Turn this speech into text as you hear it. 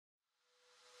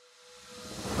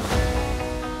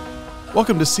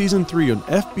Welcome to Season 3 on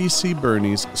FBC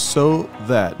Boerne's So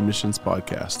That Missions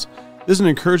Podcast. This is an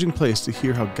encouraging place to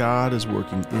hear how God is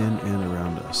working in and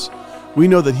around us. We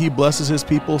know that He blesses His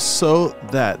people so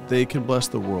that they can bless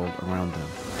the world around them.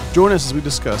 Join us as we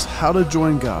discuss how to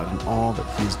join God in all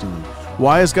that He's doing.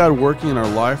 Why is God working in our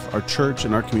life, our church,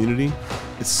 and our community?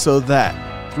 It's so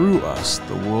that through us,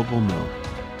 the world will know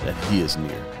that He is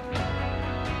near.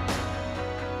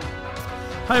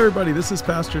 Hi, everybody. This is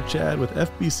Pastor Chad with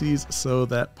FBC's So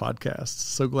That Podcast.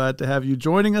 So glad to have you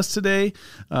joining us today.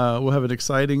 We'll have an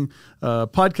exciting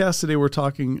podcast today. We're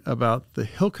talking about the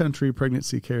Hill Country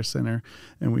Pregnancy Care Center,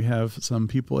 and we have some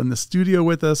people in the studio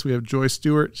with us. We have Joy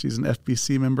Stewart. She's an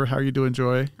FBC member. How are you doing,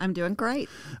 Joy? I'm doing great.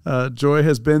 Joy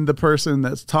has been the person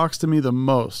that talks to me the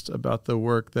most about the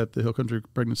work that the Hill Country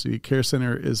Pregnancy Care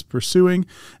Center is pursuing.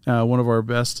 One of our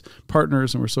best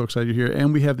partners, and we're so excited you're here.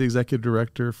 And we have the executive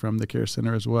director from the care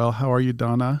center as well. How are you,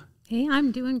 Donna? Hey,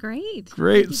 I'm doing great.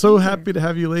 Great. So happy to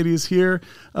have you ladies here.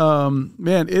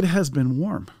 Man, it has been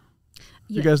warm.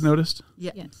 Yes. You guys noticed?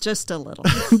 Yeah, yes. Just a little.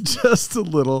 Just a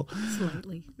little.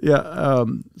 Slightly. Yeah.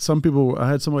 Some people,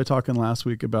 I had somebody talking last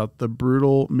week about the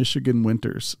brutal Michigan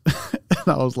winters. And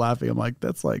I was laughing. I'm like,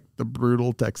 that's like the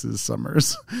brutal Texas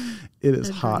summers. It is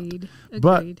hot. Agreed.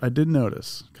 But I did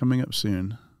notice coming up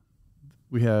soon,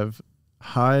 we have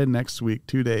high next week,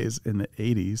 2 days in the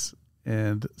 80s.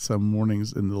 And some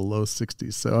mornings in the low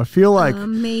 60s. So I feel like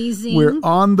we're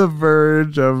on the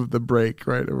verge of the break,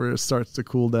 right? Where it starts to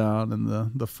cool down and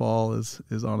the fall is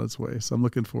on its way. So I'm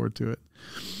looking forward to it.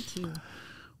 Me too.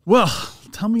 Well,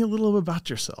 tell me a little bit about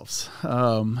yourselves.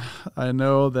 I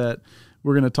know that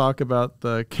we're going to talk about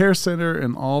the care center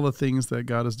and all the things that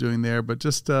God is doing there, but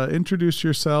just introduce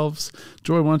yourselves.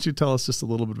 Joy, why don't you tell us just a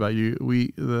little bit about you?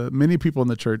 Many people in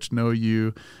the church know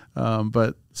you,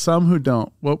 but some who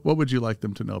don't, what would you like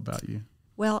them to know about you?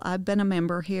 Well, I've been a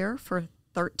member here for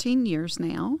 13 years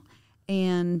now,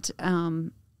 and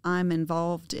I'm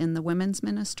involved in the women's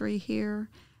ministry here,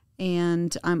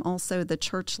 and I'm also the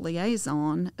church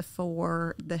liaison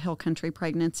for the Hill Country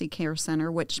Pregnancy Care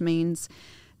Center, which means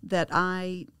that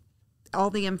all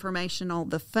the information, all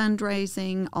the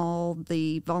fundraising, all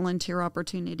the volunteer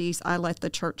opportunities, I let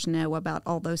the church know about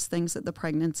all those things at the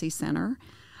pregnancy center.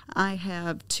 I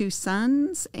have 2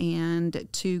 sons and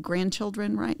 2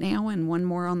 grandchildren right now and 1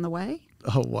 more on the way.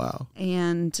 Oh, wow.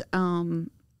 And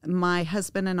my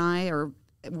husband and I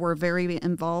were very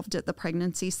involved at the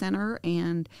pregnancy center,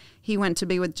 and he went to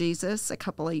be with Jesus a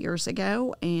couple of years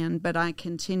ago, but I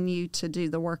continue to do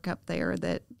the work up there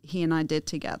that he and I did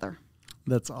together.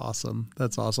 That's awesome.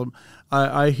 That's awesome.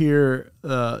 I hear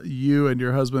you and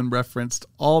your husband referenced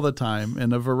all the time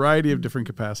in a variety of different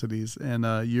capacities, and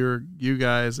you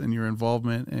guys and your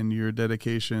involvement and your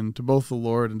dedication to both the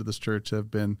Lord and to this church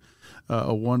have been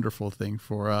a wonderful thing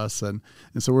for us. And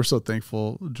so we're so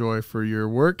thankful, Joy, for your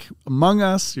work among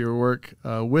us, your work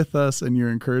with us, and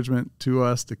your encouragement to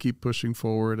us to keep pushing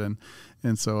forward.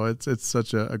 And so it's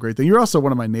such a great thing. You're also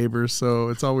one of my neighbors, so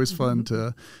it's always fun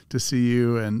to see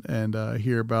you and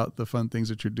hear about the fun things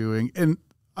that you're doing. And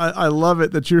I love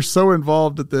it that you're so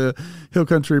involved at the Hill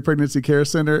Country Pregnancy Care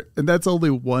Center, and that's only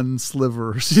one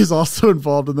sliver. She's also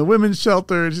involved in the women's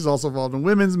shelter, and she's also involved in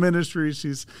women's ministry.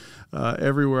 She's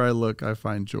everywhere I look, I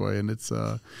find joy, and it's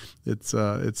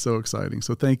so exciting.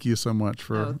 So thank you so much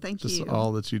for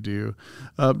all that you do.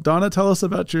 Donna, tell us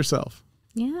about yourself.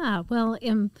 Yeah, well,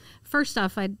 first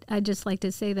off, I'd just like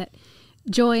to say that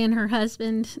Joy and her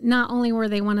husband, not only were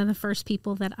they one of the first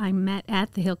people that I met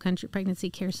at the Hill Country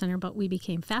Pregnancy Care Center, but we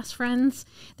became fast friends.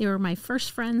 They were my first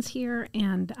friends here,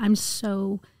 and I'm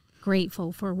so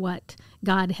grateful for what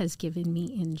God has given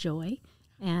me in Joy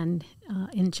and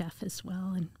in Jeff as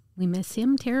well. And we miss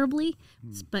him terribly,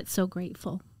 but so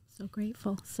grateful, so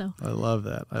grateful. So I love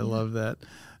that. I love that.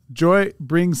 Joy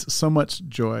brings so much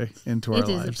joy into our lives.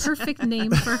 It is a perfect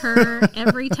name for her.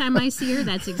 Every time I see her,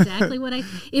 that's exactly what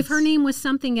if her name was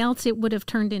something else, it would have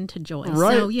turned into Joy.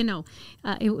 Right. So,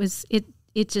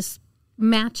 it just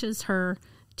matches her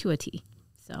to a T.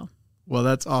 So. Well,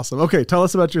 that's awesome. Okay, tell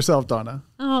us about yourself, Donna.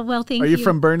 Oh, well, thank you. Are you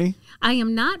from Boerne? I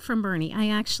am not from Boerne. I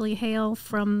actually hail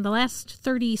from the last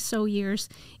 30 so years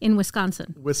in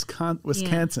Wisconsin.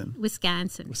 Wisconsin. Yeah.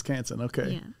 Wisconsin,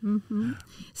 okay. Yeah. Mm-hmm.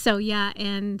 So,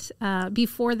 and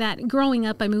before that, growing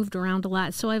up, I moved around a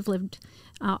lot. So I've lived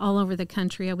all over the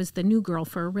country. I was the new girl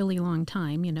for a really long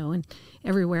time, and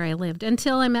everywhere I lived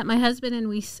until I met my husband and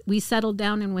we settled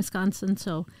down in Wisconsin.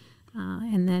 So,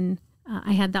 and then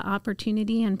I had the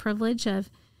opportunity and privilege of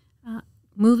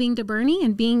moving to Boerne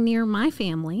and being near my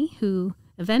family who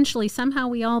eventually, somehow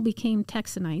we all became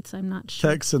Texanites. I'm not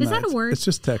sure. Texanites. Is that a word? It's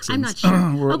just Texans. I'm not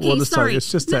sure. We'll just sorry.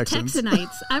 It's just Texans.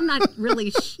 Texanites. I'm not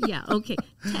really okay.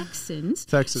 Texans.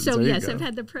 Texans. So, there yes, you go. I've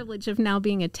had the privilege of now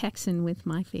being a Texan with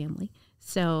my family.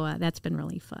 So that's been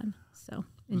really fun. So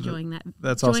enjoying that.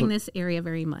 That's enjoying awesome. this area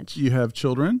very much. You have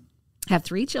children? I have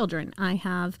 3 children. I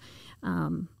have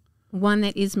one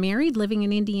that is married, living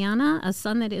in Indiana, a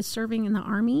son that is serving in the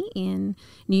Army in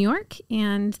New York,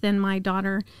 and then my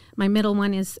daughter, my middle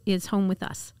one, is home with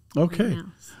us. Okay. Right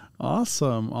now.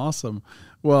 Awesome.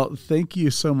 Well, thank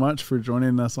you so much for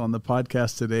joining us on the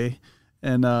podcast today.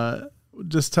 And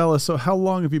just tell us, so how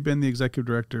long have you been the executive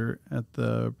director at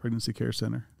the Pregnancy Care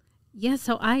Center? Yeah,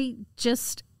 so I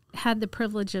just had the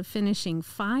privilege of finishing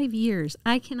 5 years.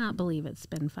 I cannot believe it's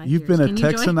been 5 years. You've been a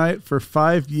Texanite for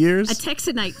 5 years? A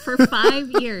Texanite for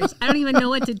 5 years. I don't even know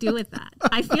what to do with that.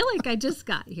 I feel like I just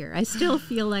got here. I still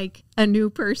feel like a new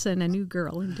person, a new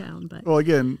girl in town. But well,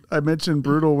 again, I mentioned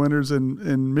brutal winters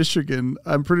in Michigan.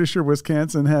 I'm pretty sure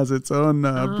Wisconsin has its own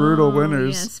brutal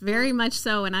winters. Yes, very much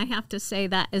so. And I have to say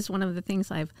that is one of the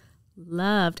things I've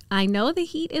loved. I know the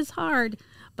heat is hard,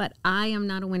 but I am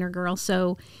not a winter girl,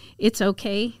 so it's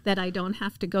okay that I don't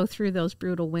have to go through those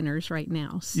brutal winters right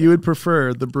now. So. You would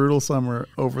prefer the brutal summer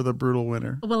over the brutal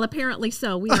winter. Well, apparently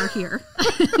so. We are here.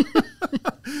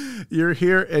 You're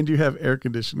here and you have air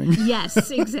conditioning.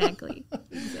 Yes, exactly.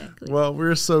 Well,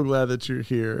 we're so glad that you're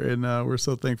here, and we're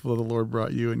so thankful that the Lord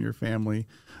brought you and your family.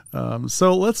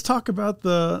 So let's talk about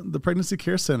the Pregnancy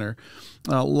Care Center.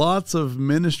 Lots of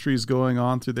ministries going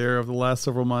on through there over the last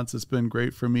several months. It's been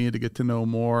great for me to get to know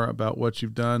more about what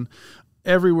you've done.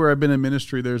 Everywhere I've been in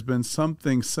ministry, there's been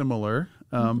something similar,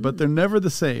 but they're never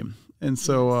the same. And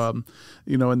so,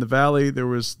 in the Valley, there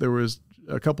was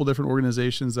a couple different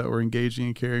organizations that were engaging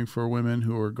and caring for women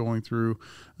who are going through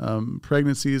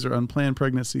pregnancies or unplanned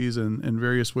pregnancies and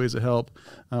various ways of help.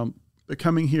 But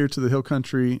coming here to the Hill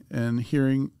Country and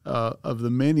hearing of the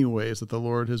many ways that the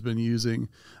Lord has been using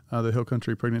the Hill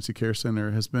Country Pregnancy Care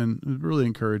Center has been really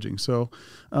encouraging. So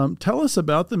tell us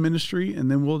about the ministry,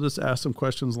 and then we'll just ask some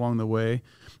questions along the way.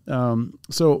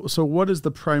 So what is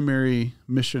the primary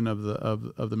mission of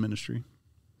the ministry?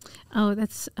 Oh,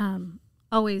 that's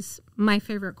always my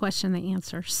favorite question to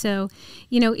answer. So,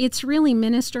 it's really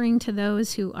ministering to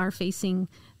those who are facing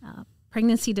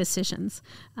pregnancy decisions,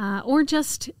 or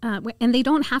just, and they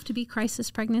don't have to be crisis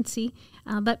pregnancy,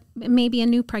 but maybe a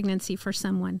new pregnancy for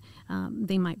someone.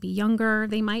 They might be younger.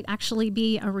 They might actually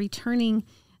be a returning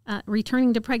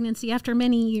to pregnancy after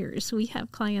many years. We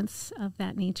have clients of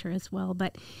that nature as well.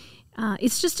 But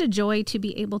it's just a joy to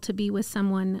be able to be with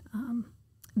someone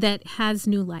that has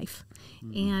new life.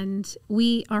 And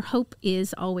our hope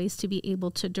is always to be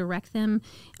able to direct them,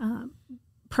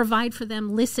 provide for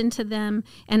them, listen to them,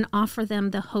 and offer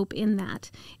them the hope in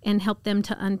that, and help them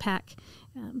to unpack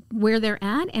where they're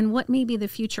at and what maybe the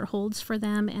future holds for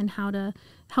them, and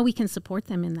how we can support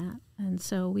them in that. And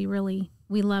so we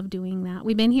love doing that.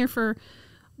 We've been here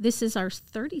this is our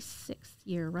 36th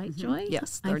year, right, Joy?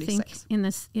 Yes, 36. I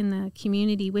think in the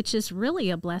community, which is really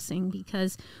a blessing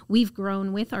because we've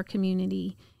grown with our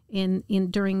community in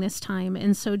during this time.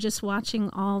 And so just watching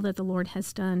all that the Lord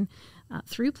has done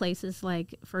through places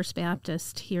like First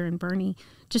Baptist here in Boerne,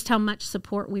 just how much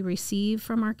support we receive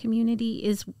from our community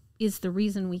is the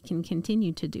reason we can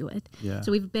continue to do it. Yeah.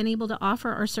 So we've been able to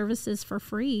offer our services for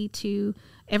free.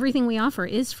 Everything we offer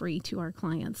is free to our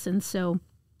clients. And so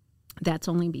that's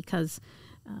only because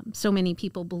so many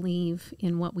people believe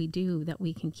in what we do that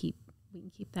we can keep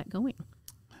that going.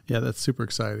 Yeah, that's super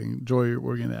exciting. Joy, what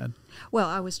were you going to add? Well,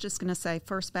 I was just going to say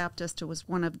First Baptist was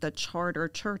one of the charter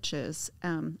churches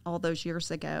all those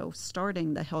years ago,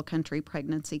 starting the Hill Country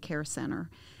Pregnancy Care Center.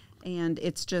 And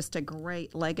it's just a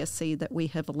great legacy that we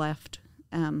have left,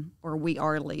 or we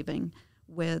are leaving,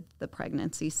 with the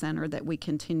pregnancy center, that we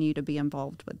continue to be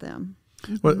involved with them.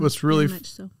 What's really,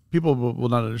 so. People will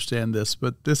not understand this,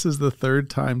 but this is the third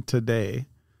time today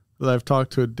that I've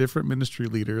talked to a different ministry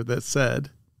leader that said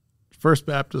First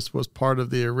Baptist was part of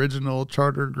the original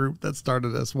charter group that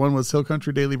started us. One was Hill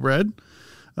Country Daily Bread.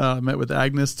 I met with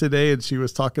Agnes today, and she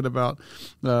was talking about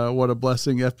what a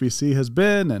blessing FBC has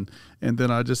been. And then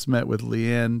I just met with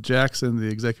Leanne Jackson, the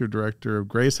executive director of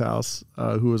Grace House,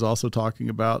 who was also talking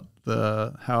about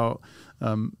how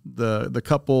the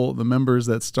couple, the members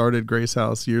that started Grace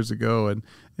House years ago,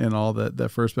 and all that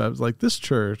First Baptist, like this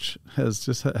church has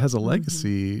a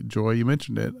legacy, Joy, you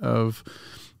mentioned it, of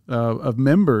of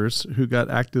members who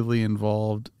got actively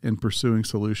involved in pursuing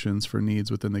solutions for needs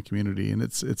within the community. And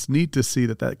it's neat to see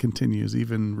that continues.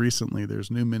 Even recently, there's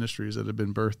new ministries that have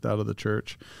been birthed out of the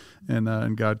church,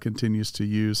 and God continues to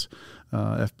use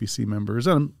FBC members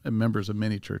and members of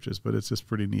many churches. But it's just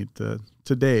pretty neat.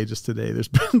 Today, there's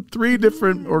been 3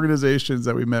 different organizations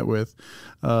that we met with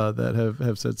that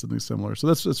have said something similar. So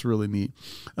that's really neat.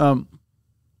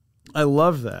 I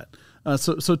love that.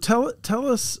 So tell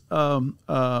us a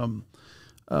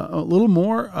little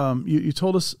more. You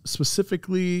told us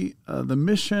specifically the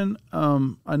mission.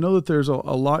 I know that there's a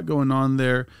lot going on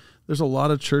there. There's a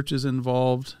lot of churches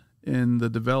involved in the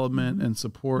development and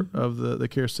support of the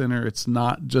care center. It's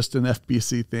not just an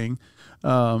FBC thing.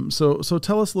 So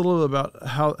tell us a little bit about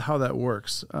how that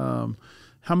works.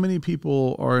 How many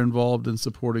people are involved in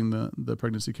supporting the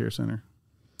pregnancy care center?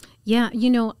 Yeah,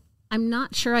 I'm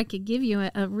not sure I could give you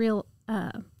a real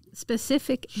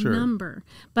specific number,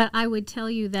 but I would tell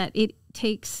you that it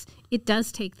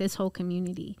does take this whole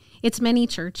community. It's many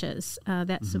churches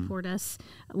that support us,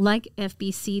 like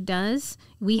FBC does.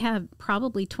 We have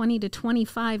probably 20 to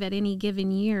 25 at any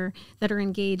given year that are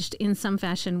engaged in some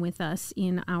fashion with us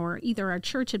in either our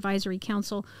church advisory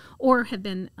council, or have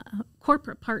been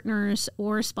corporate partners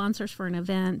or sponsors for an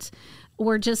event,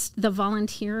 or just the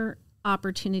volunteer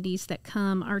opportunities that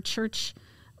come. Our church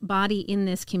body in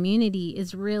this community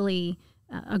is really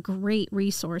a great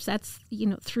resource. That's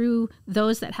through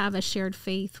those that have a shared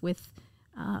faith with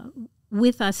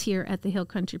us here at the Hill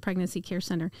Country Pregnancy Care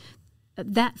Center.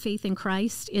 That faith in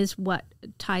Christ is what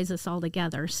ties us all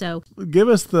together. So give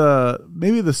us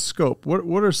maybe the scope.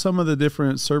 What are some of the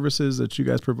different services that you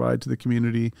guys provide to the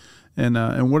community,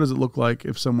 and what does it look like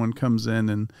if someone comes in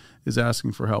and is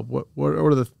asking for help? What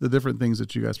are the different things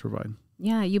that you guys provide?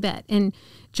 Yeah, you bet. And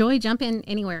Joy, jump in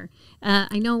anywhere.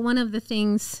 I know one of the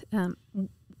things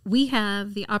we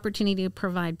have the opportunity to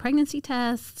provide pregnancy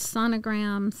tests,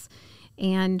 sonograms,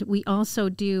 and we also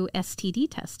do STD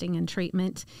testing and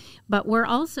treatment. But we're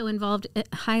also involved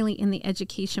highly in the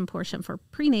education portion for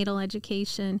prenatal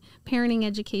education, parenting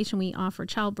education. We offer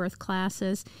childbirth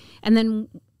classes. And then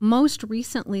most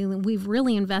recently, we've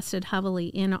really invested heavily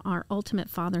in our Ultimate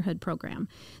Fatherhood program.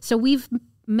 So we've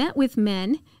met with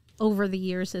men over the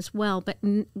years as well, but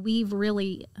we've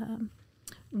really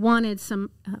wanted some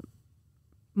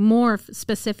more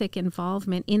specific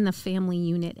involvement in the family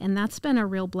unit, and that's been a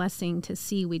real blessing to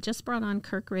see. We just brought on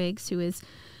Kirk Riggs, who is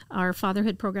our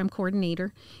fatherhood program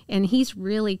coordinator, and he's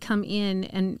really come in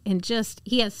and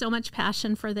he has so much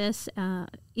passion for this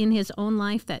in his own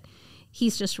life that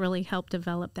he's just really helped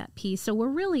develop that piece. So we're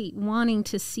really wanting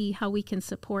to see how we can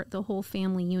support the whole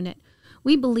family unit.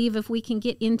 We believe if we can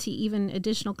get into even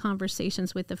additional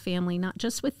conversations with the family, not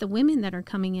just with the women that are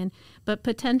coming in, but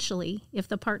potentially, if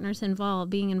the partner's involved,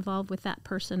 being involved with that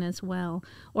person as well,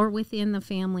 or within the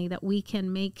family, that we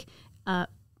can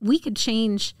we could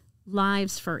change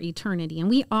lives for eternity. And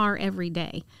we are every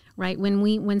day, right?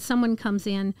 When someone comes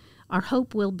in, our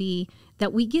hope will be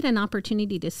that we get an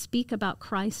opportunity to speak about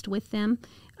Christ with them.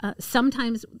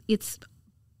 Sometimes it's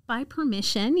by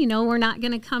permission. We're not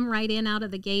going to come right in out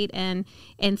of the gate and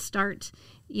start,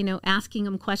 asking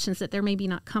them questions that they're maybe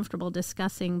not comfortable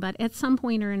discussing. But at some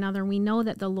point or another, we know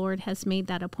that the Lord has made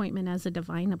that appointment as a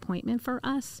divine appointment for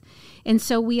us. And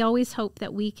so we always hope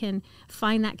that we can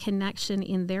find that connection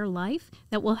in their life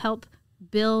that will help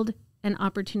build an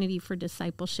opportunity for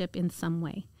discipleship in some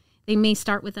way. They may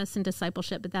start with us in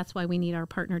discipleship, but that's why we need our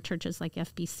partner churches like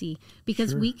FBC,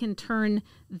 because we can turn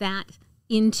that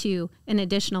into an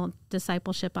additional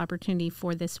discipleship opportunity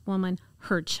for this woman,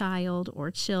 her child or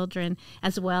children,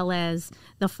 as well as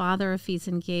the father if he's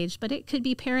engaged. But it could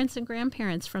be parents and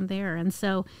grandparents from there. And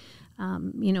so,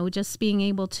 just being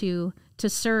able to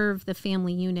serve the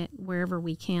family unit wherever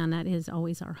we can, that is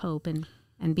always our hope,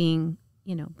 and being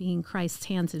Christ's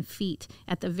hands and feet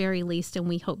at the very least, and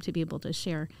we hope to be able to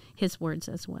share his words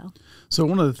as well. So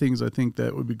one of the things I think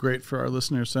that would be great for our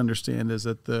listeners to understand is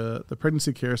that the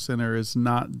Pregnancy Care Center is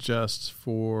not just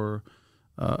for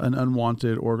an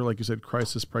unwanted or, like you said,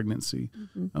 crisis pregnancy.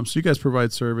 Mm-hmm. So you guys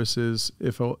provide services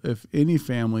if any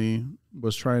family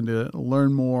was trying to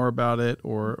learn more about it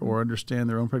or understand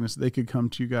their own pregnancy, they could come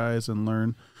to you guys and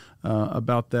learn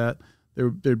about that.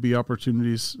 There'd be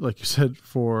opportunities, like you said,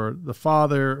 for the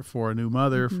father, for a new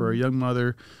mother, for a young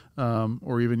mother,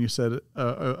 or even you said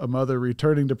a mother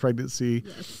returning to pregnancy.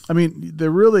 Yes. I mean, they're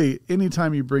really,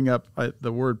 anytime you bring up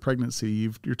the word pregnancy,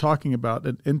 you're talking about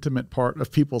an intimate part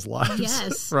of people's lives.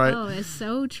 Yes. Right. Oh, it's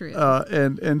so true.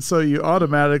 And so you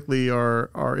automatically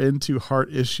are into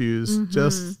heart issues.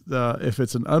 Just if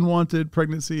it's an unwanted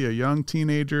pregnancy, a young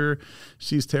teenager,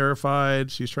 she's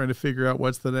terrified. She's trying to figure out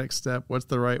what's the next step, what's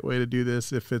the right way to do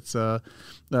this. If it's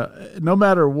no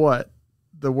matter what,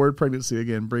 the word pregnancy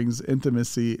again brings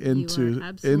intimacy into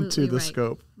the right.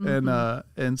 scope.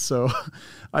 And so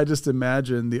I just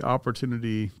imagine the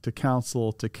opportunity to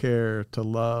counsel, to care, to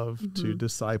love, to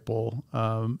disciple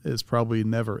is probably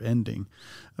never ending.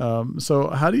 So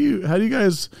how do you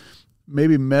guys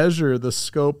maybe measure the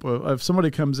scope of, if somebody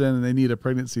comes in and they need a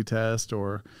pregnancy test,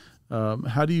 or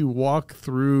how do you walk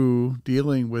through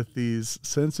dealing with these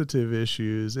sensitive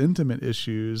issues, intimate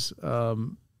issues,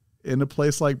 in a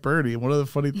place like Boerne? One of the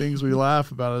funny things we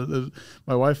laugh about is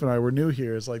my wife and I were new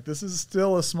here. It's like, this is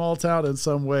still a small town in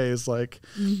some ways. Like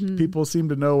people seem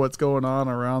to know what's going on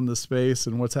around the space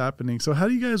and what's happening. So how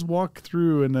do you guys walk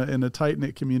through in a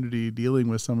tight-knit community dealing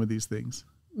with some of these things?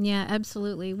 Yeah,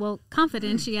 absolutely. Well,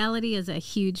 confidentiality is a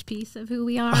huge piece of who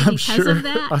we are I'm because sure, of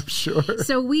that. I'm sure.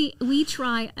 So we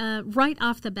try right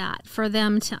off the bat for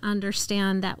them to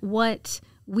understand that what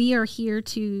we are here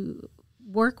to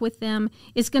work with them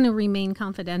is going to remain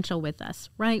confidential with us,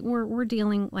 right? We're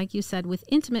dealing, like you said, with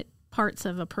intimate parts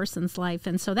of a person's life,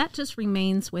 and so that just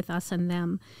remains with us and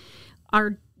them.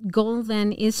 Our goal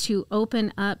then is to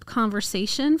open up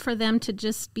conversation for them to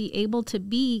just be able to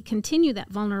continue that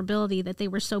vulnerability that they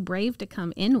were so brave to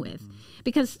come in with.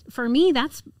 Because for me,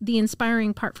 that's the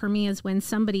inspiring part for me, is when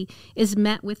somebody is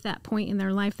met with that point in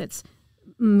their life that's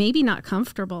maybe not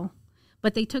comfortable,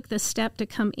 but they took the step to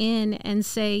come in and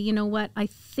say, you know what, I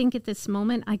think at this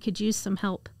moment I could use some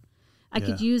help. I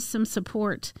could use some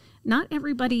support. Not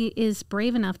everybody is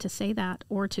brave enough to say that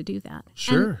or to do that.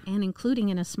 Sure. And including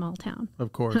in a small town.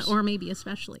 Of course. Or maybe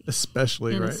especially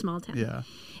in right? a small town. Yeah.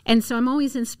 And so I'm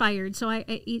always inspired. So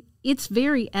it's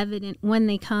very evident when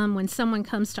they come, when someone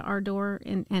comes to our door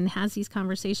and has these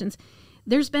conversations,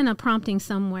 there's been a prompting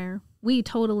somewhere. We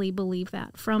totally believe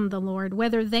that from the Lord,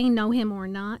 whether they know him or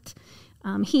not.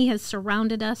 He has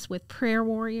surrounded us with prayer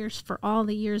warriors for all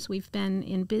the years we've been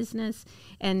in business,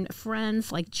 and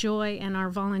friends like Joy and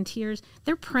our volunteers.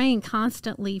 They're praying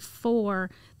constantly for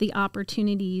the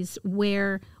opportunities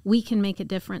where we can make a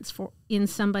difference in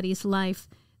somebody's life.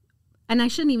 And I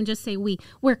shouldn't even just say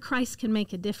where Christ can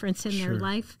make a difference in their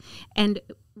life. And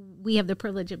we have the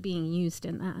privilege of being used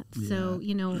in that. Yeah. So,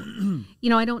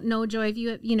 I don't know, Joy, if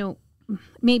you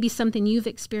maybe something you've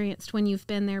experienced when you've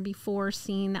been there before,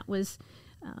 seen that was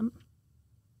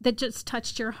that just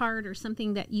touched your heart, or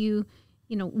something that you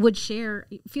would share.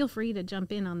 Feel free to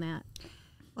jump in on that.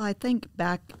 Well, I think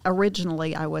back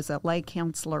originally I was a lay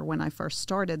counselor when I first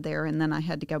started there, and then I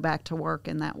had to go back to work,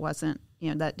 and that wasn't,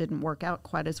 that didn't work out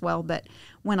quite as well. But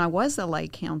when I was a lay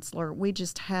counselor, we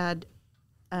just had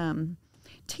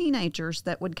teenagers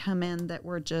that would come in that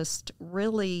were just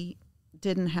really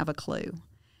didn't have a clue.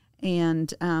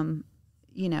 And,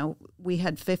 we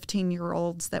had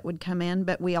 15-year-olds that would come in,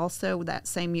 but we also, that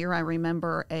same year, I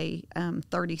remember a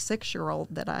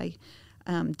 36-year-old that I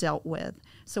dealt with.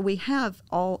 So we have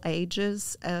all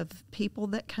ages of people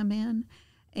that come in,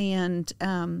 and,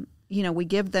 we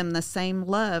give them the same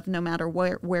love no matter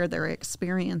where their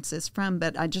experience is from.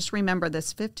 But I just remember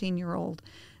this 15-year-old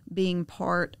being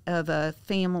part of a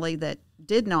family that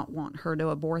did not want her to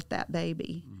abort that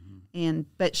baby.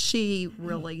 But she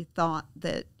really thought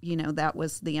that, that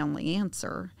was the only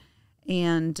answer.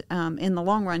 And in the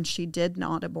long run, she did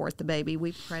not abort the baby.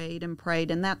 We prayed and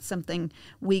prayed, and that's something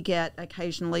we get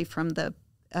occasionally from the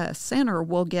center.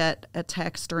 We'll get a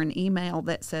text or an email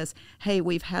that says, hey,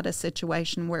 we've had a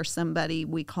situation where somebody,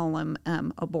 we call them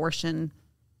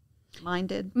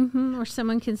abortion-minded. Or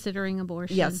someone considering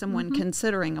abortion. Yeah, someone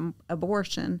considering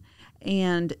abortion.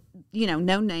 And,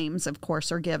 no names, of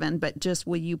course, are given, but just,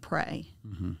 will you pray?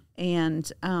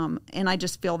 And I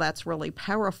just feel that's really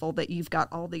powerful, that you've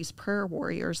got all these prayer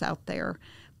warriors out there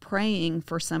praying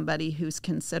for somebody who's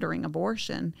considering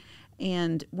abortion.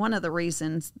 And one of the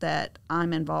reasons that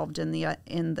I'm involved in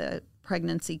the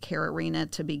pregnancy care arena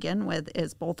to begin with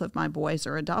is both of my boys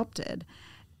are adopted.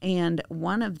 And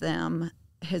one of them,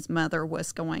 his mother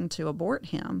was going to abort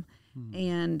him.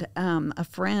 And a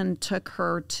friend took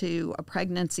her to a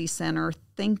pregnancy center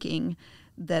thinking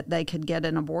that they could get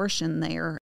an abortion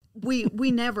there.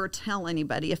 We never tell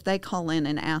anybody if they call in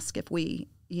and ask if we,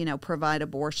 provide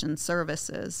abortion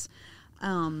services.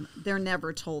 They're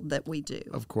never told that we do.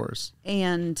 Of course.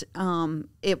 And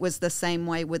it was the same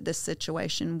way with this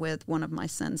situation with one of my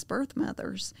son's birth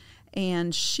mothers.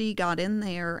 And she got in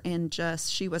there and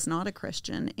she was not a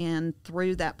Christian. And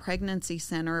through that pregnancy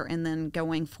center and then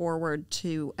going forward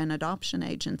to an adoption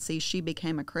agency, she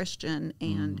became a Christian,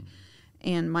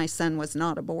 and my son was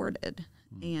not aborted,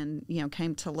 and,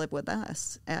 came to live with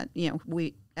us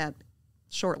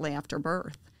shortly after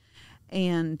birth.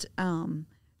 And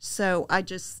so I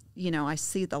just, I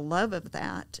see the love of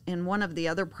that. And one of the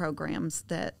other programs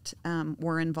that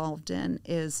we're involved in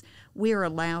is we are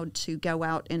allowed to go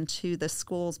out into the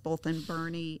schools, both in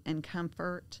Boerne and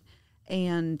Comfort,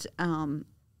 and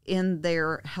in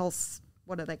their health,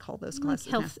 what do they call those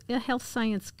classes? Health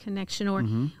science connection, or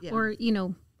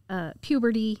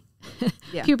puberty,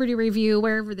 puberty review,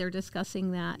 wherever they're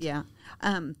discussing that. Yeah.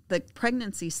 The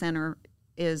pregnancy center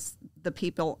is the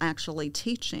people actually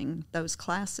teaching those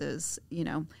classes,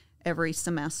 every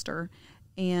semester.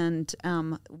 And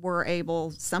we're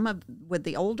able, with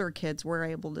the older kids, we're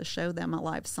able to show them a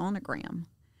live sonogram.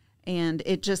 And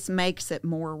it just makes it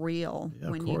more real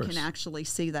when you can actually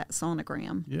see that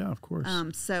sonogram. Yeah, of course.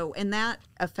 And that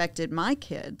affected my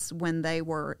kids when they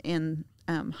were in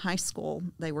high school.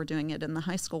 They were doing it in the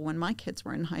high school. When my kids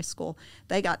were in high school,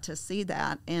 they got to see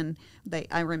that. And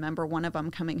I remember one of them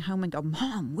coming home and go,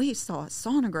 "Mom, we saw a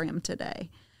sonogram today."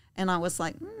 And I was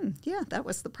like, yeah, that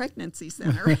was the pregnancy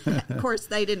center. Of course,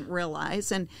 they didn't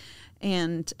realize. And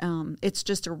it's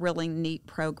just a really neat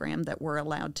program that we're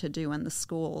allowed to do in the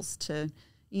schools to,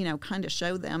 kind of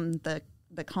show them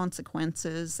the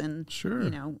consequences and,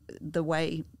 the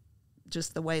way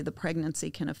the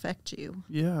pregnancy can affect you.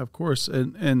 Yeah, of course.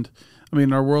 And I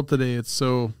mean, our world today, it's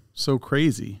so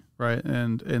crazy, right?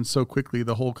 And so quickly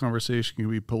the whole conversation can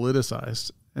be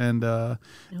politicized.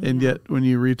 And yet when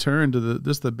you return to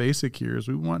the basic here is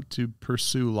we want to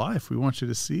pursue life. We want you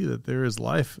to see that there is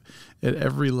life at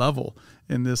every level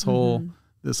in this whole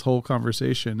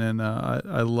conversation. And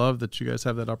I love that you guys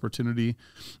have that opportunity.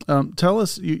 Tell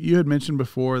us, you had mentioned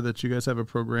before that you guys have a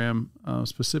program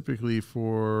specifically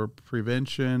for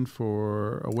prevention,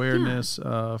 for awareness,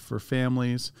 for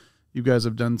families. You guys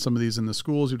have done some of these in the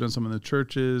schools. You've done some in the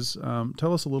churches.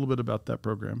 Tell us a little bit about that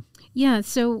program. Yeah,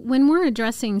 so when we're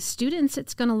addressing students,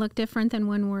 it's going to look different than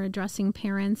when we're addressing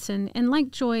parents. And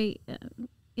like Joy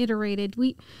iterated,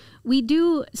 we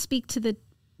do speak to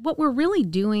what we're really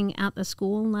doing at the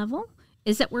school level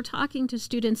is that we're talking to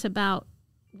students about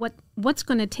what's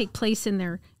going to take place in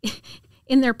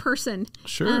their person.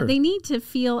 Sure. They need to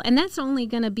feel, and that's only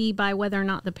going to be by whether or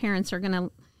not the parents are going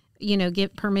to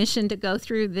give permission to go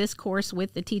through this course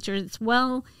with the teachers. It's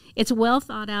well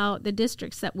thought out. The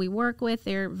districts that we work with,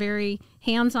 they're very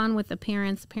hands-on with the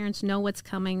parents. The parents know what's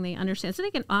coming. They understand. So they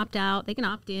can opt out. They can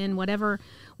opt in, whatever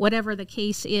the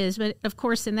case is. But, of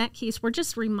course, in that case, we're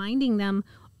just reminding them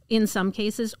in some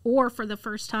cases, or for the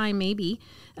first time maybe,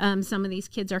 some of these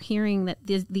kids are hearing that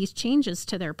these changes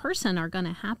to their person are going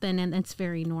to happen, and it's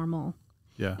very normal.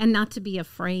 Yeah. And not to be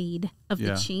afraid of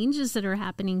the changes that are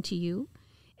happening to you.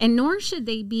 And nor should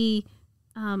they be,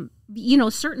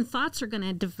 certain thoughts are going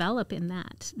to develop in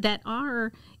that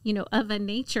are, of a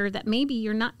nature that maybe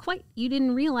you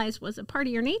didn't realize was a part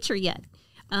of your nature yet.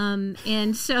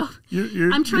 And so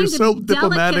you're so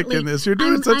diplomatic in this. You're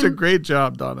doing such a great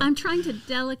job, Donna. I'm trying to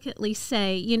delicately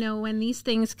say, when these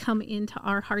things come into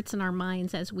our hearts and our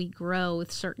minds as we grow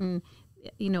with certain,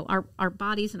 our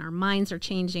bodies and our minds are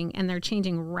changing, and they're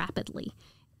changing rapidly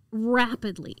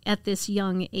at this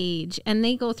young age, and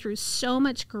they go through so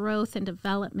much growth and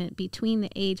development between the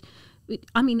age.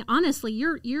 I mean, honestly,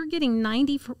 you're getting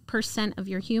 90% of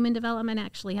your human development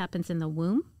actually happens in the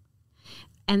womb,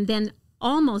 and then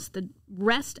almost the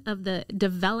rest of the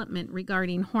development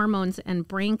regarding hormones and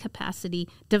brain capacity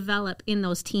develop in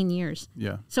those teen years.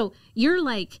 Yeah. So you're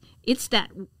like, it's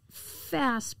that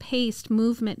fast-paced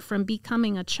movement from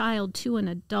becoming a child to an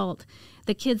adult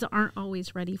the kids aren't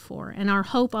always ready for. And our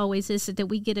hope always is that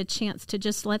we get a chance to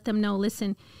just let them know,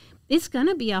 listen, it's going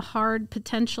to be a hard,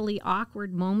 potentially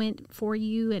awkward moment for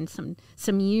you and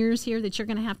some years here that you're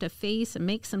going to have to face and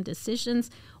make some decisions.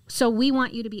 So we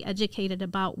want you to be educated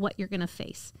about what you're going to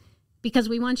face, because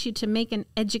we want you to make an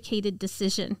educated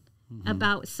decision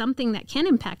about something that can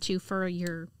impact you for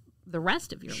the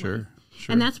rest of your life. Sure.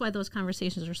 And that's why those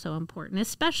conversations are so important,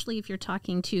 especially if you're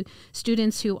talking to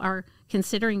students who are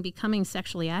considering becoming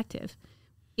sexually active.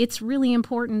 It's really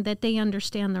important that they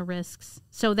understand the risks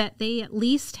so that they at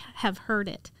least have heard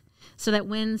it, so that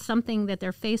when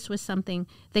they're faced with something,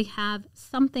 they have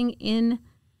something in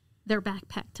their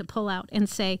backpack to pull out and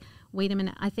say, wait a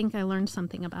minute, I think I learned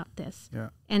something about this. Yeah.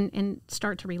 And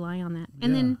start to rely on that.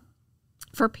 And then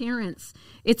For parents,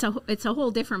 it's a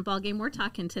whole different ballgame. We're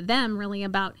talking to them really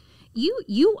about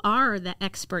you are the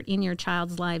expert in your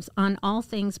child's lives on all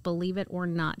things, believe it or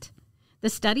not. The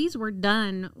studies were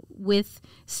done with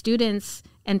students,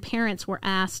 and parents were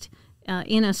asked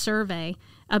in a survey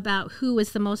about who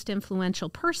was the most influential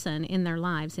person in their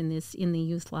lives, in the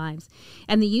youth lives.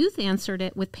 And the youth answered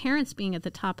it with parents being at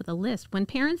the top of the list. When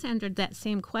parents answered that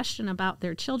same question about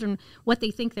their children, what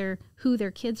they think who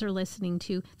their kids are listening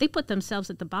to, they put themselves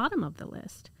at the bottom of the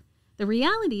list. The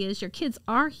reality is your kids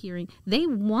are hearing. They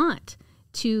want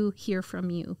to hear from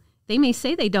you. They may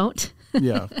say they don't.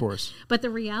 Yeah, of course. But the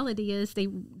reality is they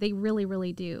really,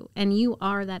 really do. And you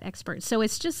are that expert. So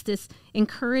it's just this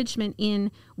encouragement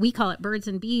in, we call it Birds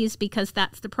and Bees because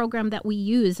that's the program that we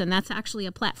use. And that's actually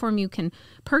a platform you can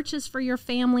purchase for your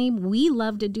family. We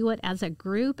love to do it as a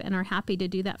group and are happy to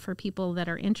do that for people that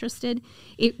are interested.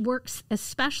 It works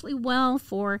especially well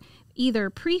for either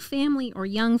pre-family or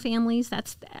young families.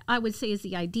 That's, I would say, is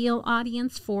the ideal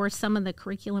audience for some of the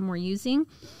curriculum we're using.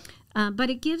 But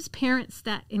it gives parents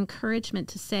that encouragement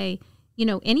to say,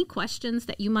 any questions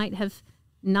that you might have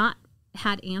not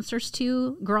had answers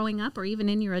to growing up or even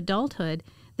in your adulthood,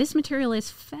 this material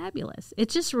is fabulous. It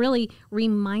just really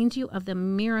reminds you of the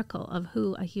miracle of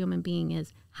who a human being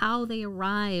is, how they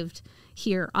arrived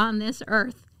here on this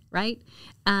earth, right?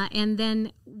 And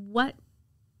then what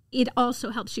it also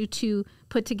helps you to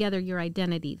put together your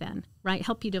identity then, right?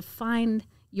 Help you to find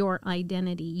your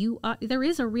identity. There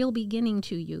is a real beginning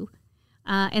to you.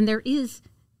 And there is,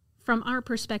 from our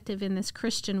perspective in this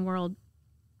Christian world,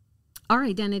 our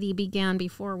identity began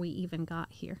before we even got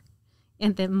here,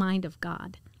 in the mind of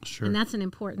God. Sure. And that's an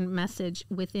important message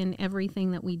within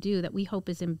everything that we do that we hope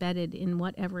is embedded in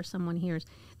whatever someone hears.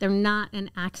 They're not an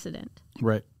accident.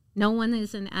 Right. No one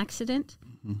is an accident.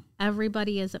 Mm-hmm.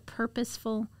 Everybody is a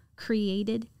purposeful,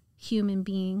 created human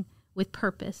being with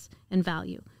purpose and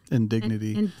value. And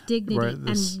dignity. And dignity, right,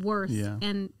 and worth. Yeah.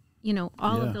 And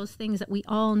all of those things that we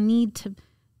all need to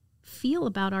feel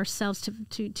about ourselves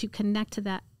to connect to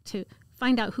that, to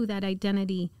find out who that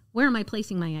identity, where am I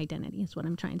placing my identity is what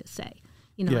I'm trying to say.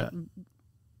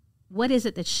 What is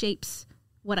it that shapes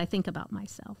what I think about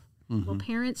myself? Mm-hmm. Well,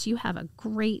 parents, you have a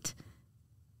great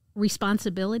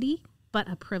responsibility, but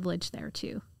a privilege there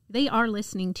too. They are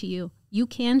listening to you. You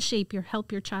can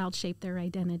help your child shape their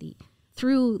identity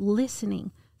through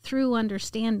listening, through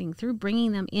understanding, through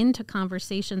bringing them into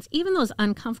conversations, even those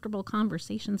uncomfortable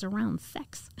conversations around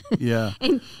sex. Yeah.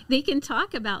 And they can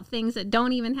talk about things that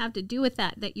don't even have to do with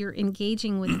that you're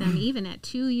engaging with them even at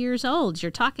 2 years old.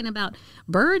 You're talking about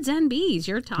birds and bees.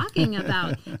 You're talking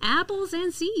about apples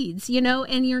and seeds,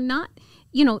 and you're not,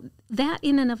 that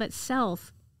in and of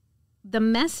itself, the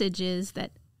message is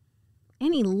that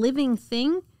any living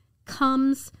thing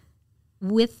comes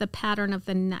with the pattern of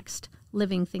the next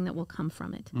living thing that will come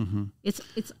from it. Mm-hmm.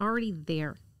 It's already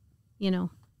there,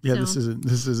 Yeah, so,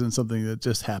 this isn't something that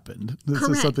just happened. This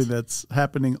correct. is something that's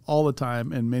happening all the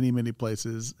time in many, many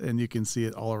places, and you can see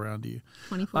it all around you.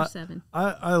 24/7.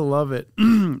 I love it.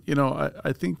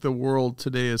 I think the world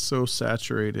today is so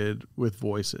saturated with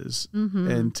voices,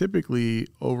 mm-hmm. and typically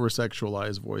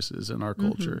over-sexualized voices in our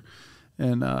culture. Mm-hmm.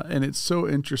 And it's so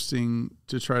interesting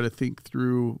to try to think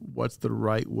through what's the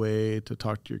right way to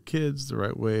talk to your kids, the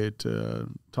right way to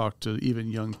talk to even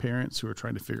young parents who are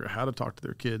trying to figure out how to talk to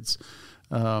their kids,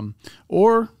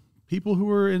 or people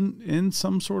who are in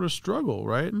some sort of struggle,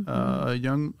 right?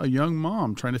 Mm-hmm. A young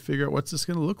mom trying to figure out what's this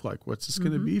going to look like, what's this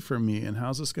going to be for me, and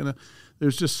how's this going to.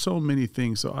 There's just so many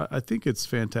things. So I think it's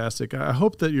fantastic. I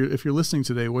hope that if you're listening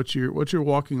today, what you're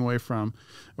walking away from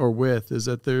or with is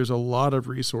that there's a lot of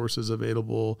resources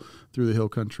available through the Hill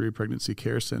Country Pregnancy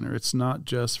Care Center. It's not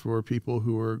just for people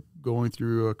who are going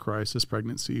through a crisis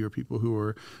pregnancy or people who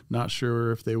are not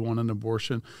sure if they want an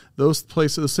abortion. Those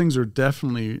things are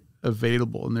definitely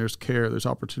available, and there's care, there's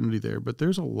opportunity there, but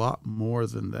there's a lot more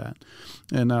than that.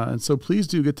 And so please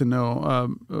do get to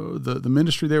know the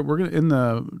ministry there. We're going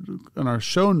to in our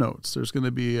show notes, there's going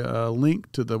to be a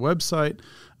link to the website.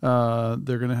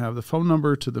 They're going to have the phone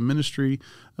number to the ministry,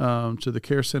 to the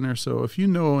care center. So if you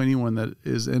know anyone that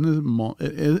is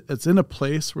it's in a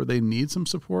place where they need some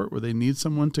support, where they need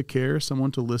someone to care,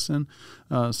 someone to listen,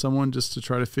 someone just to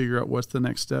try to figure out what's the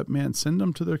next step, man, send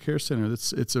them to their care center.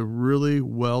 It's a really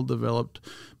well-developed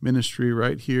ministry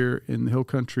right here in the Hill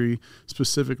Country,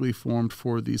 specifically formed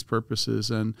for these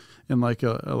purposes. And like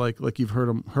you've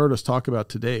heard us talk about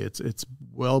today, it's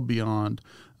well beyond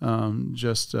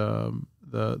just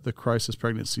the crisis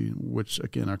pregnancy, which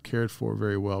again are cared for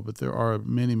very well, but there are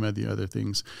many other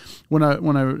things. When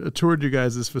I toured you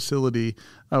guys' this facility,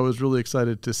 I was really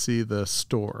excited to see the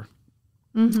store.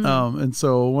 And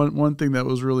so one thing that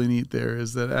was really neat there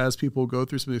is that as people go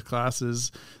through some of these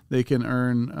classes, they can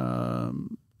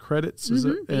earn credits,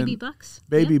 baby bucks,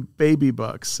 baby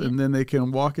bucks, and then they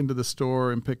can walk into the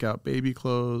store and pick out baby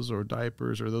clothes or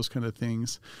diapers or those kind of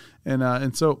things,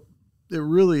 and so it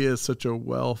really is such a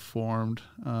well-formed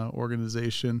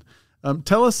organization.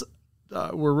 Tell us,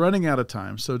 we're running out of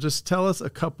time, so just tell us a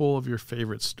couple of your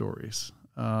favorite stories,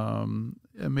 and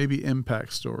maybe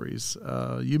impact stories.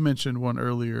 You mentioned one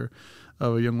earlier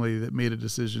of a young lady that made a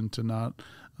decision to not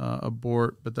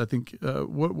abort, but I think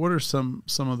what are some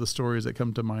of the stories that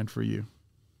come to mind for you?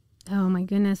 Oh my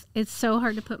goodness, it's so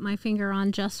hard to put my finger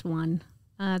on just one.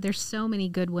 There's so many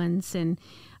good ones, and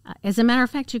as a matter of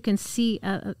fact, you can see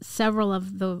several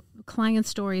of the client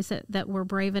stories that were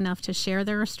brave enough to share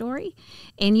their story,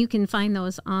 and you can find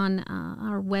those on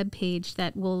our webpage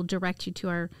that will direct you to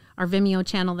our Vimeo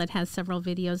channel that has several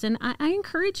videos. And I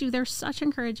encourage you, they're such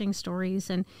encouraging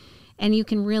stories, and you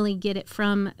can really get it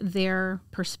from their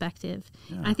perspective.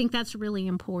 Yeah. I think that's really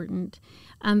important.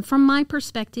 From my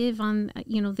perspective on,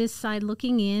 this side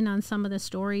looking in on some of the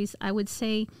stories, I would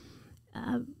say,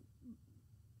 one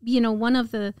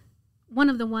of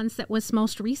the ones that was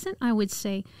most recent, I would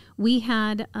say, we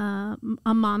had a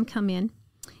mom come in,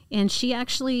 and she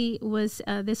actually was,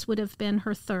 this would have been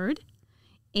her third,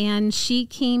 and she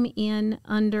came in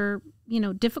under,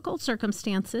 difficult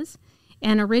circumstances.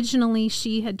 And originally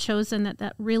she had chosen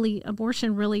that really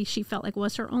abortion really, she felt like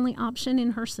was her only option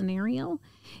in her scenario.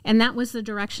 And that was the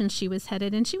direction she was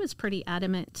headed. And she was pretty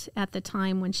adamant at the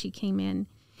time when she came in.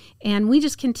 And we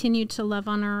just continued to love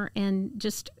on her and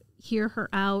just hear her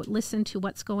out, listen to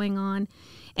what's going on.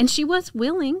 And she was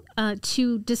willing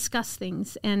to discuss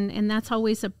things. And that's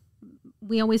always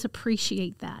we always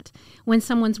appreciate that when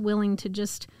someone's willing to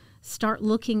just start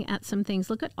looking at some things,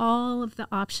 look at all of the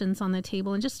options on the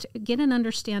table and just get an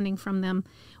understanding from them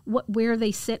where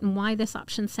they sit and why this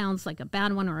option sounds like a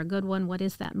bad one or a good one. What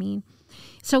does that mean?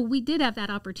 So we did have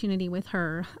that opportunity with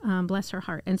her, bless her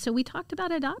heart. And so we talked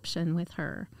about adoption with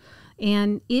her.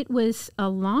 And it was a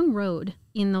long road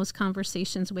in those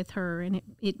conversations with her. And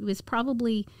it was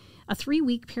probably a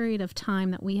 3-week period of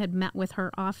time that we had met with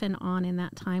her off and on in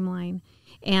that timeline.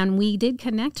 And we did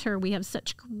connect her. We have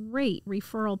such great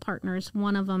referral partners.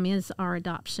 One of them is our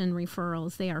adoption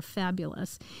referrals. They are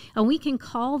fabulous. And we can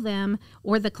call them,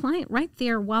 or the client right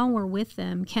there while we're with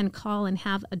them can call and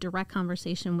have a direct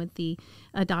conversation with the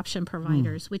adoption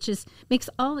providers, which makes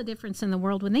all the difference in the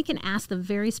world. When they can ask the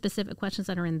very specific questions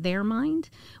that are in their mind,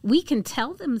 we can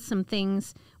tell them some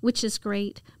things, which is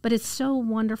great, but it's so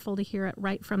wonderful to hear it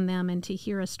right from them and to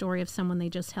hear a story of someone they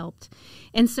just helped.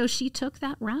 And so she took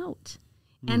that route.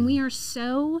 And we're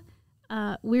so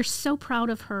proud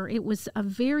of her. It was a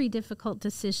very difficult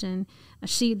decision.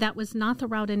 That was not the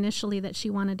route initially that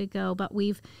she wanted to go, but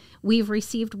we've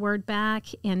received word back,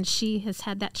 and she has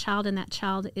had that child, and that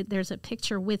child, there's a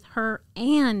picture with her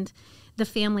and the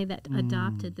family that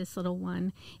adopted this little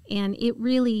one. And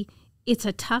it's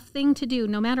a tough thing to do.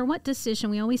 No matter what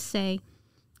decision, we always say,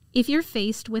 if you're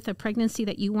faced with a pregnancy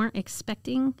that you weren't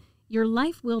expecting, your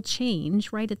life will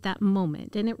change right at that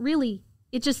moment. And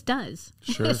it just does.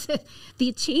 Sure.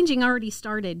 The changing already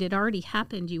started. It already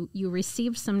happened. You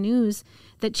received some news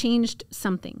that changed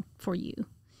something for you.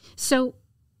 So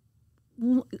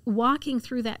walking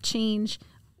through that change,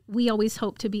 we always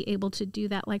hope to be able to do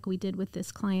that like we did with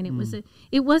this client.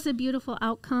 It was a beautiful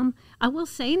outcome. I will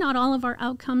say not all of our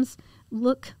outcomes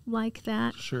look like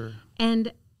that. Sure.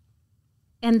 And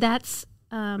that's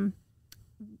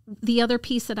the other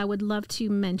piece that I would love to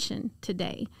mention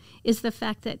today is the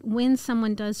fact that when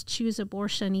someone does choose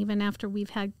abortion, even after we've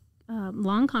had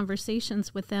long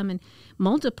conversations with them and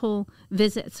multiple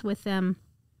visits with them,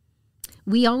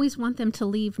 we always want them to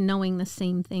leave knowing the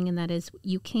same thing, and that is,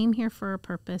 you came here for a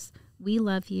purpose. We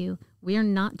love you. We're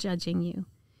not judging you.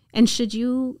 And should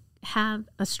you have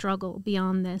a struggle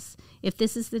beyond this, if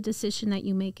this is the decision that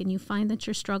you make and you find that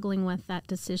you're struggling with that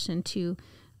decision to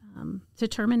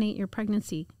terminate your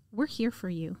pregnancy, we're here for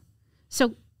you.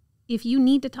 So if you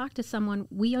need to talk to someone,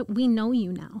 we know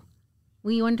you now.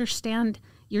 We understand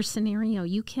your scenario.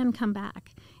 You can come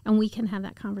back and we can have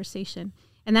that conversation.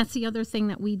 And that's the other thing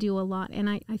that we do a lot. And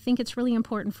I think it's really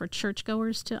important for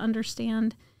churchgoers to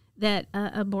understand that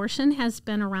abortion has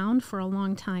been around for a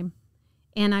long time.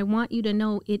 And I want you to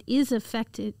know it is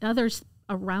affected. Others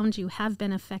around you have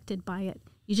been affected by it.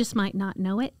 You just might not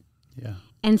know it. Yeah.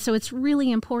 And so it's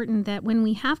really important that when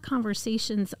we have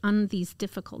conversations on these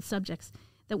difficult subjects,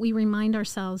 that we remind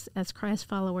ourselves as Christ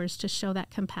followers to show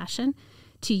that compassion,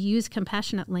 to use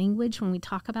compassionate language when we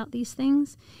talk about these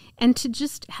things, and to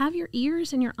just have your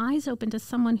ears and your eyes open to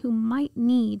someone who might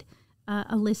need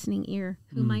a listening ear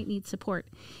who might need support.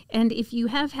 And if you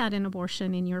have had an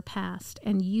abortion in your past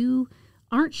and you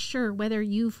aren't sure whether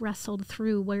you've wrestled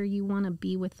through where you want to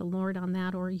be with the Lord on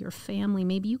that, or your family,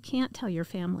 maybe you can't tell your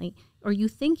family, or you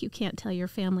think you can't tell your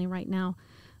family right now,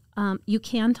 you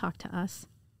can talk to us.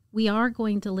 We are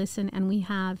going to listen, and we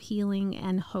have healing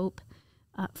and hope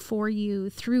for you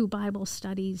through Bible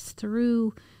studies,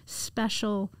 through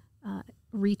special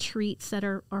retreats that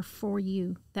are for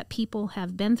you, that people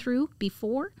have been through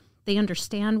before. They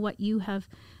understand what you have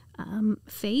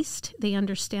faced. They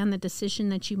understand the decision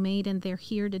that you made, and they're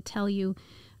here to tell you,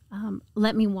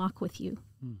 let me walk with you.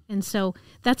 And so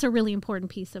that's a really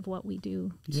important piece of what we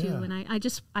do too. And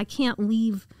I can't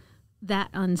leave that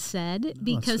unsaid,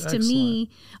 because to me,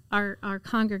 our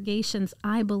congregations,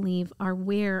 I believe, are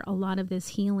where a lot of this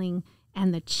healing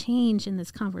and the change in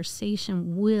this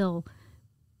conversation will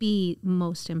be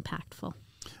most impactful.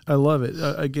 I love it.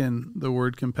 Again, the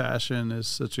word compassion is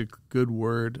such a good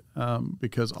word,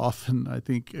 because often I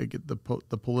think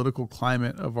the political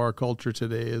climate of our culture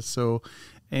today is so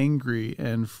angry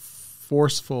and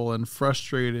forceful and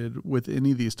frustrated with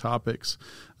any of these topics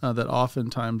that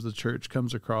oftentimes the church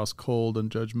comes across cold and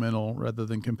judgmental rather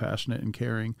than compassionate and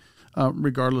caring,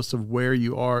 regardless of where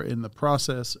you are in the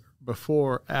process,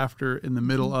 before, after, in the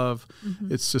middle of.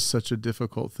 It's just such a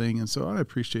difficult thing. And so I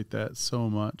appreciate that so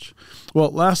much. Well,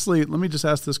 lastly, let me just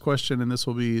ask this question, and this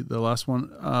will be the last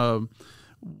one.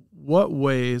 What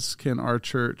ways can our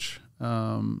church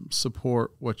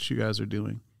support what you guys are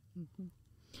doing?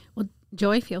 Well,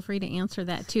 Joy, feel free to answer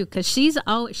that too, because she's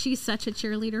such a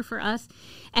cheerleader for us.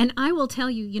 And I will tell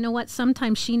you, you know what?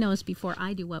 Sometimes she knows before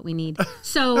I do what we need.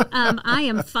 So I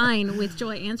am fine with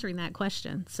Joy answering that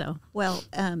question. So, well,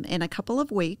 in a couple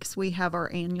of weeks, we have our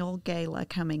annual gala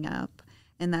coming up,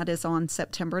 and that is on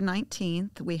September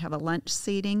 19th. We have a lunch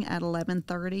seating at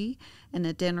 11:30 and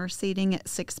a dinner seating at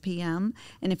 6 p.m.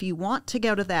 And if you want to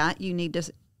go to that, you need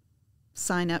to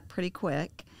sign up pretty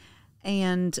quick.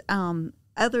 And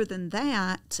other than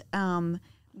that,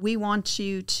 we want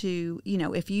you to,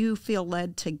 if you feel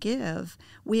led to give,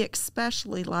 we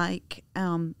especially like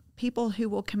people who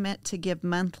will commit to give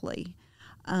monthly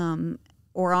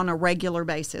or on a regular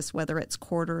basis, whether it's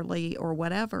quarterly or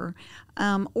whatever,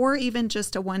 or even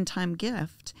just a one-time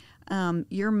gift.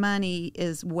 Your money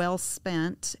is well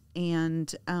spent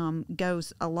and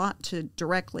goes a lot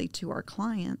directly to our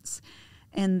clients.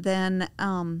 And then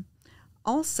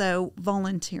also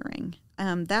volunteering.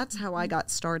 That's how I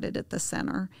got started at the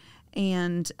center,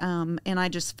 and I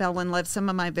just fell in love. Some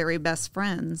of my very best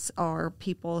friends are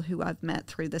people who I've met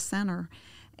through the center,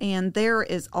 and there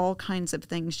is all kinds of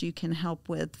things you can help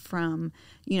with, from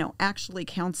actually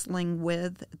counseling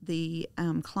with the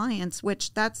clients,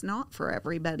 which that's not for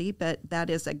everybody, but that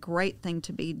is a great thing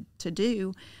to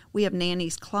do. We have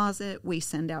Nanny's Closet. We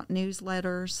send out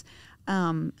newsletters.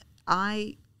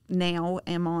 I now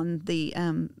am on the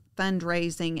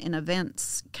fundraising and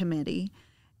events committee,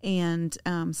 and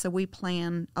so we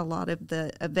plan a lot of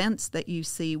the events that you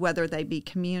see, whether they be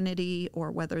community or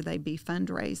whether they be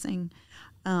fundraising,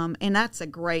 and that's a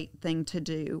great thing to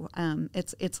do.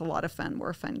 It's a lot of fun.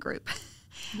 We're a fun group.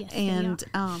 Yes, and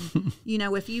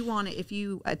if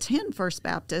you attend First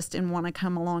Baptist and want to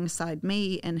come alongside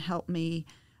me and help me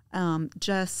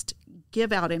just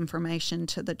give out information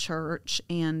to the church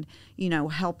and,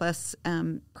 help us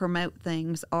promote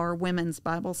things. Our women's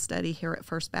Bible study here at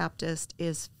First Baptist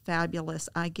is fabulous.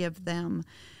 I give them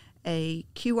a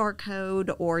QR code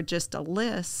or just a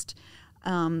list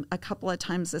a couple of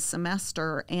times a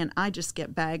semester, and I just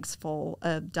get bags full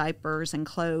of diapers and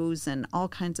clothes and all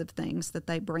kinds of things that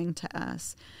they bring to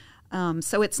us.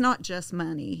 So it's not just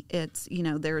money. It's,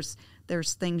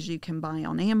 there's things you can buy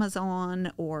on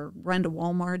Amazon or run to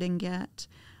Walmart and get.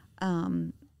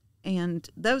 And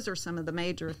those are some of the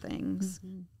major things.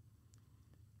 Mm-hmm.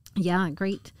 Yeah,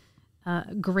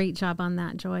 great job on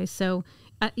that, Joy. So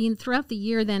throughout the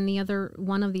year, then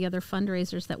one of the other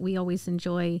fundraisers that we always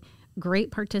enjoy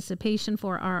great participation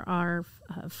for are our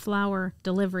flower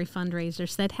delivery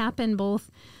fundraisers that happen both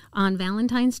on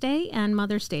Valentine's Day and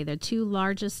Mother's Day. They're two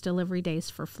largest delivery days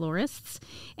for florists,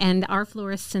 and our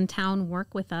florists in town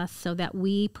work with us so that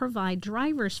we provide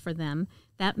drivers for them.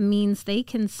 That means they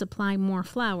can supply more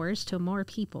flowers to more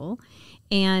people,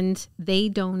 and they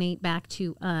donate back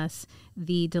to us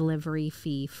the delivery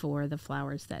fee for the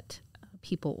flowers that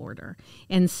people order.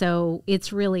 And so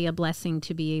it's really a blessing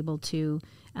to be able to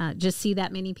just see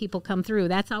that many people come through.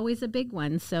 That's always a big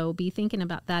one. So be thinking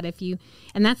about that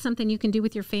and that's something you can do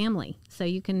with your family. So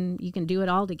you can do it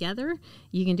all together.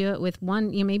 You can do it with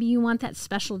one, maybe you want that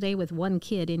special day with one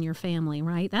kid in your family,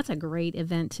 right? That's a great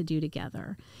event to do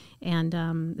together.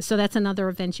 And so that's another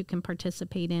event you can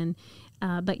participate in.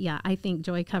 But yeah, I think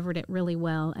Joy covered it really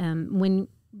well.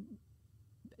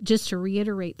 Just to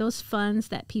reiterate, those funds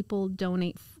that people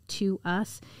donate to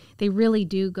us, they really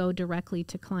do go directly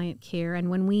to client care.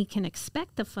 And when we can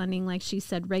expect the funding, like she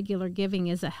said, regular giving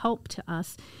is a help to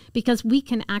us because we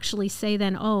can actually say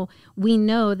then, oh, we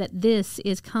know that this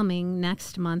is coming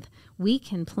next month. We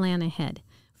can plan ahead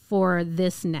for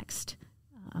this next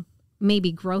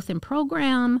maybe growth in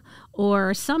program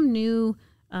or some new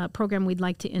program we'd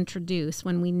like to introduce.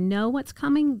 When we know what's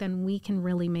coming, then we can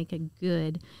really make a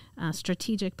good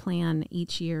strategic plan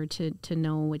each year to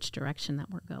know which direction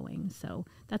that we're going. So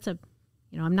that's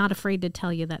I'm not afraid to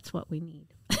tell you that's what we need.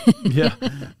 Yeah,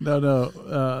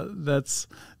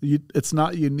 it's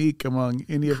not unique among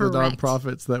any of Correct. the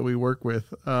nonprofits that we work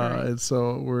with. And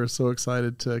so we're so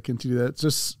excited to continue that.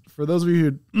 Just for those of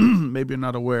you who maybe are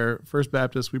not aware, First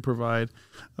Baptist, we provide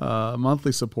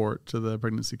monthly support to the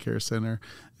Pregnancy Care Center.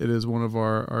 It is one of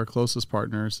our closest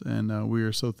partners, and we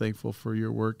are so thankful for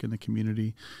your work in the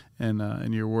community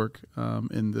and your work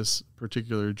in this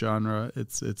particular genre.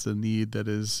 It's a need that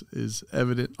is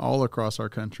evident all across our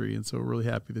country, and so we're really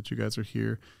happy that you guys are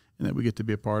here and that we get to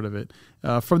be a part of it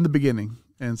from the beginning.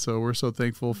 And so we're so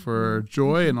thankful for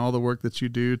Joy and all the work that you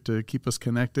do to keep us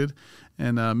connected,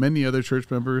 and many other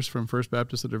church members from First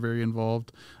Baptist that are very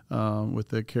involved with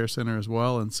the care center as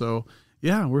well. And so,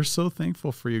 yeah, we're so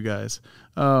thankful for you guys.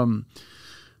 We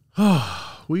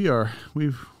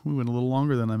went a little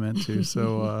longer than I meant to.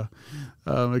 So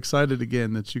I'm excited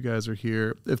again that you guys are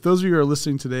here. If those of you who are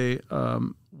listening today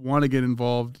want to get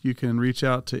involved, you can reach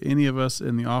out to any of us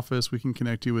in the office. We can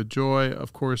connect you with Joy.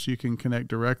 Of course, you can connect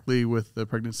directly with the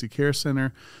Pregnancy Care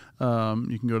Center.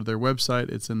 You can go to their website.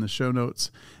 It's in the show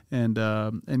notes. And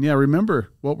yeah,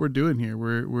 remember what we're doing here.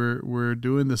 We're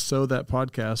doing the So That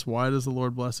podcast. Why does the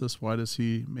Lord bless us? Why does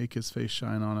He make His face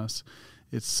shine on us?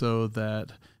 It's so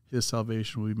that His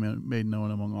salvation will be made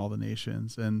known among all the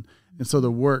nations. And so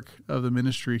the work of the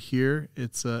ministry here,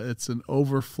 it's an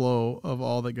overflow of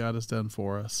all that God has done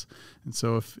for us. And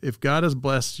so if God has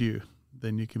blessed you,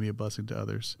 then you can be a blessing to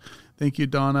others. Thank you,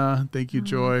 Donna. Thank you,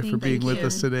 Joy, for being with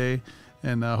us today.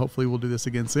 And hopefully we'll do this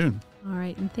again soon. All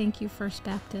right. And thank you, First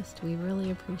Baptist. We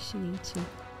really appreciate you.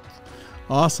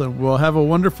 Awesome. Well, have a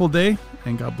wonderful day,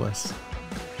 and God bless.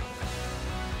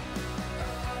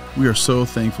 We are so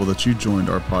thankful that you joined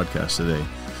our podcast today.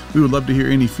 We would love to hear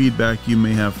any feedback you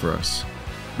may have for us.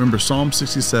 Remember, Psalm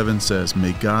 67 says,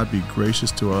 "May God be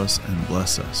gracious to us and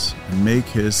bless us, and make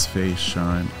His face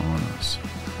shine on us,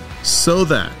 so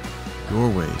that your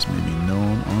ways may be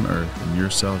known on earth and your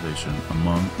salvation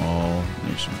among all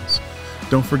nations."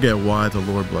 Don't forget why the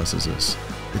Lord blesses us.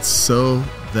 It's so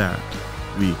that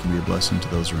we can be a blessing to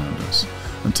those around us.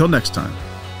 Until next time,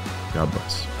 God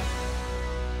bless.